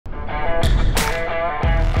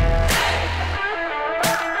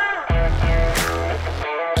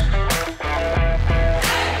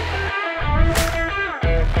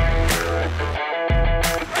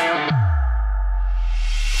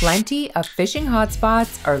Plenty of fishing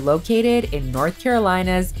hotspots are located in North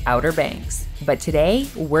Carolina's Outer Banks, but today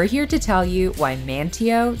we're here to tell you why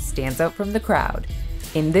Manteo stands out from the crowd.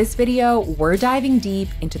 In this video, we're diving deep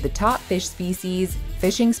into the top fish species,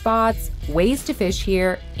 fishing spots, ways to fish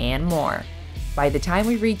here, and more. By the time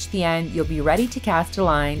we reach the end, you'll be ready to cast a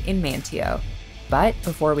line in Manteo. But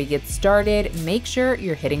before we get started, make sure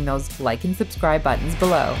you're hitting those like and subscribe buttons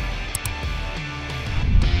below.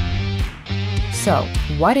 So,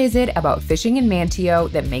 what is it about fishing in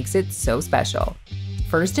Manteo that makes it so special?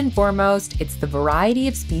 First and foremost, it's the variety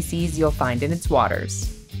of species you'll find in its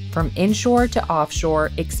waters. From inshore to offshore,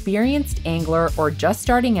 experienced angler or just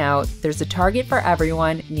starting out, there's a target for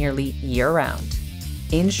everyone nearly year-round.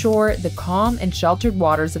 Inshore, the calm and sheltered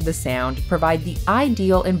waters of the Sound provide the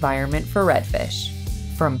ideal environment for redfish.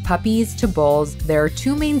 From puppies to bulls, there are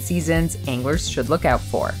two main seasons anglers should look out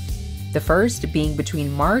for. The first being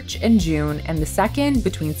between March and June, and the second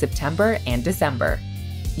between September and December.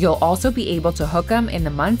 You'll also be able to hook them in the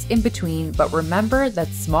months in between, but remember that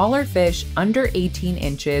smaller fish under 18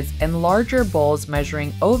 inches and larger bulls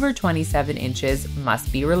measuring over 27 inches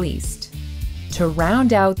must be released. To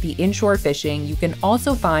round out the inshore fishing, you can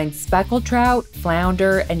also find speckled trout,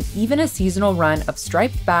 flounder, and even a seasonal run of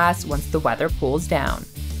striped bass once the weather cools down.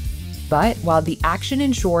 But while the action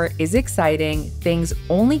inshore is exciting, things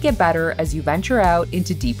only get better as you venture out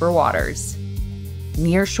into deeper waters.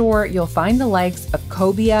 Nearshore, you'll find the likes of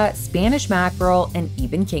Cobia, Spanish Mackerel, and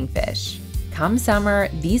even Kingfish. Come summer,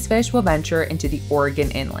 these fish will venture into the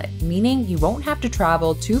Oregon Inlet, meaning you won't have to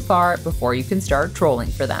travel too far before you can start trolling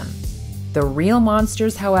for them. The real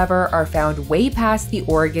monsters, however, are found way past the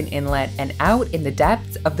Oregon Inlet and out in the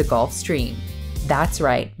depths of the Gulf Stream. That's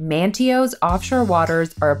right, Manteo's offshore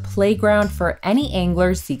waters are a playground for any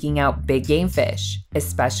angler seeking out big game fish,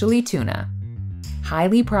 especially tuna.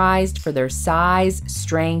 Highly prized for their size,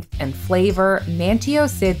 strength, and flavor, Manteo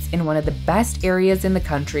sits in one of the best areas in the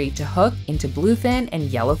country to hook into bluefin and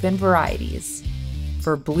yellowfin varieties.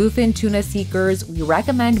 For bluefin tuna seekers, we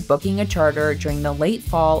recommend booking a charter during the late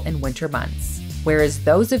fall and winter months, whereas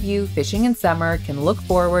those of you fishing in summer can look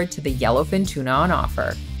forward to the yellowfin tuna on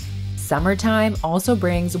offer. Summertime also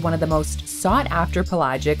brings one of the most sought-after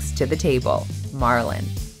pelagics to the table, marlin.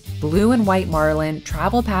 Blue and white marlin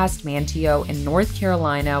travel past Manteo in North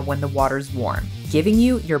Carolina when the water's warm, giving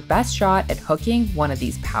you your best shot at hooking one of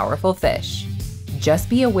these powerful fish. Just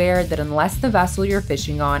be aware that unless the vessel you're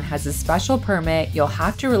fishing on has a special permit, you'll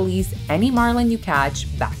have to release any marlin you catch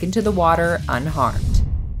back into the water unharmed.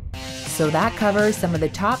 So that covers some of the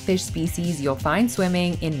top fish species you'll find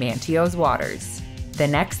swimming in Manteo's waters. The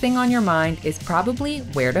next thing on your mind is probably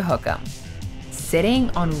where to hook them. Sitting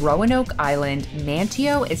on Roanoke Island,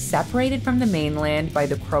 Manteo is separated from the mainland by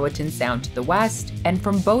the Croatan Sound to the west and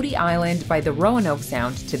from Bodie Island by the Roanoke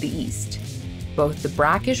Sound to the east. Both the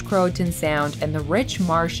brackish Croatan Sound and the rich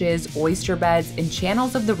marshes, oyster beds, and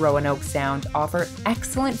channels of the Roanoke Sound offer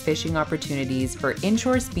excellent fishing opportunities for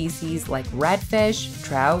inshore species like redfish,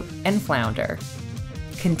 trout, and flounder.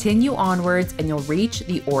 Continue onwards and you'll reach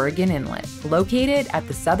the Oregon Inlet, located at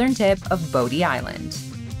the southern tip of Bodie Island.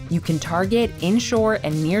 You can target inshore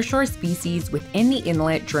and nearshore species within the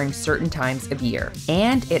inlet during certain times of year,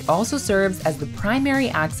 and it also serves as the primary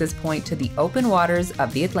access point to the open waters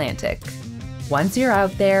of the Atlantic. Once you're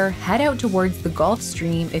out there, head out towards the Gulf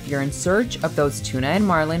Stream if you're in search of those tuna and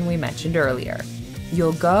marlin we mentioned earlier.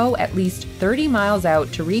 You'll go at least 30 miles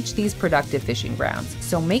out to reach these productive fishing grounds,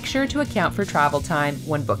 so make sure to account for travel time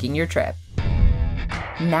when booking your trip.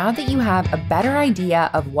 Now that you have a better idea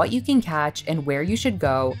of what you can catch and where you should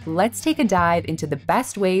go, let's take a dive into the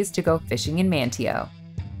best ways to go fishing in Manteo.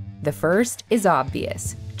 The first is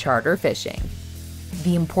obvious: charter fishing.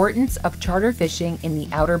 The importance of charter fishing in the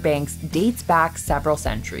Outer Banks dates back several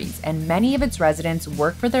centuries, and many of its residents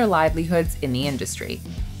work for their livelihoods in the industry.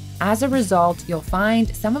 As a result, you'll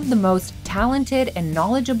find some of the most talented and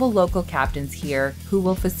knowledgeable local captains here who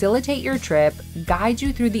will facilitate your trip, guide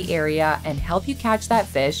you through the area, and help you catch that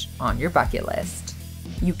fish on your bucket list.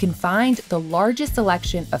 You can find the largest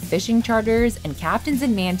selection of fishing charters and captains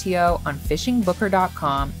in Manteo on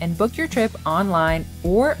fishingbooker.com and book your trip online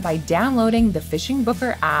or by downloading the Fishing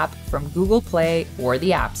Booker app from Google Play or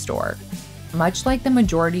the App Store. Much like the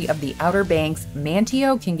majority of the Outer Banks,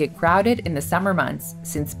 Manteo can get crowded in the summer months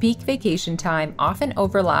since peak vacation time often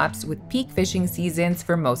overlaps with peak fishing seasons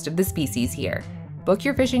for most of the species here. Book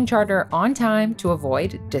your fishing charter on time to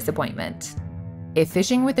avoid disappointment. If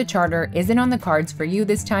fishing with a charter isn't on the cards for you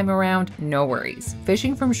this time around, no worries.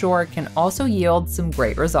 Fishing from shore can also yield some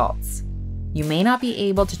great results. You may not be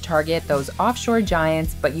able to target those offshore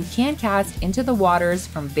giants, but you can cast into the waters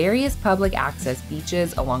from various public access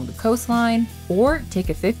beaches along the coastline, or take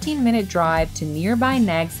a 15-minute drive to nearby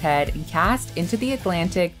Nags Head and cast into the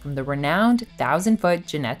Atlantic from the renowned 1,000-foot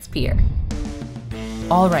Jeanette's Pier.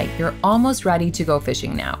 Alright, you're almost ready to go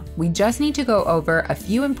fishing now. We just need to go over a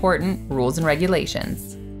few important rules and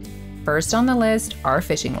regulations. First on the list are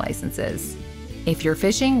fishing licenses. If you're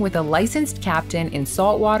fishing with a licensed captain in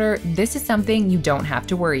saltwater, this is something you don't have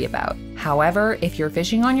to worry about. However, if you're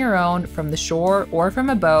fishing on your own from the shore or from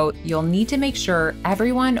a boat, you'll need to make sure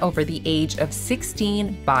everyone over the age of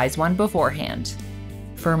 16 buys one beforehand.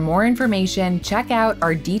 For more information, check out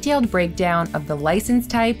our detailed breakdown of the license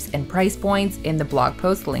types and price points in the blog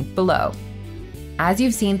post linked below. As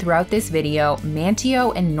you've seen throughout this video,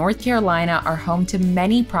 Manteo and North Carolina are home to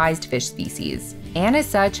many prized fish species, and as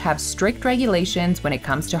such have strict regulations when it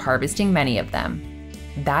comes to harvesting many of them.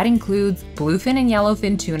 That includes bluefin and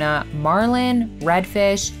yellowfin tuna, marlin,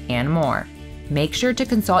 redfish, and more. Make sure to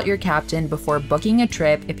consult your captain before booking a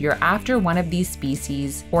trip if you're after one of these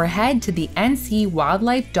species, or head to the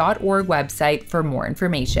ncwildlife.org website for more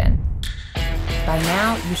information. By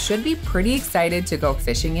now, you should be pretty excited to go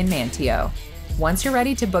fishing in Manteo. Once you're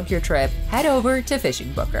ready to book your trip, head over to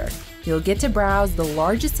Fishing Booker. You'll get to browse the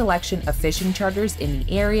largest selection of fishing charters in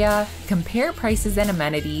the area, compare prices and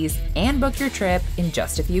amenities, and book your trip in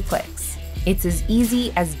just a few clicks. It's as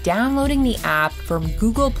easy as downloading the app from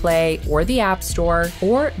Google Play or the App Store,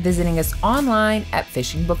 or visiting us online at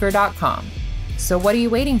fishingbooker.com. So what are you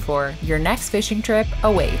waiting for? Your next fishing trip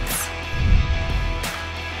awaits.